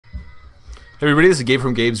Everybody, this is Gabe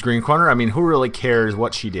from Gabe's Green Corner. I mean, who really cares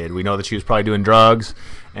what she did? We know that she was probably doing drugs,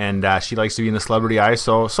 and she likes to be in the celebrity eye,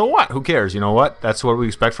 so what? Who cares? You know what? That's what we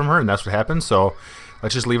expect from her, and that's what happened, so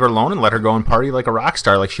let's just leave her alone and let her go and party like a rock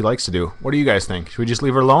star like she likes to do. What do you guys think? Should we just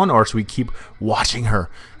leave her alone, or should we keep watching her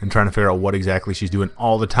and trying to figure out what exactly she's doing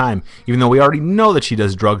all the time, even though we already know that she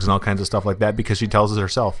does drugs and all kinds of stuff like that because she tells us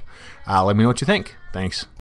herself? Let me know what you think. Thanks.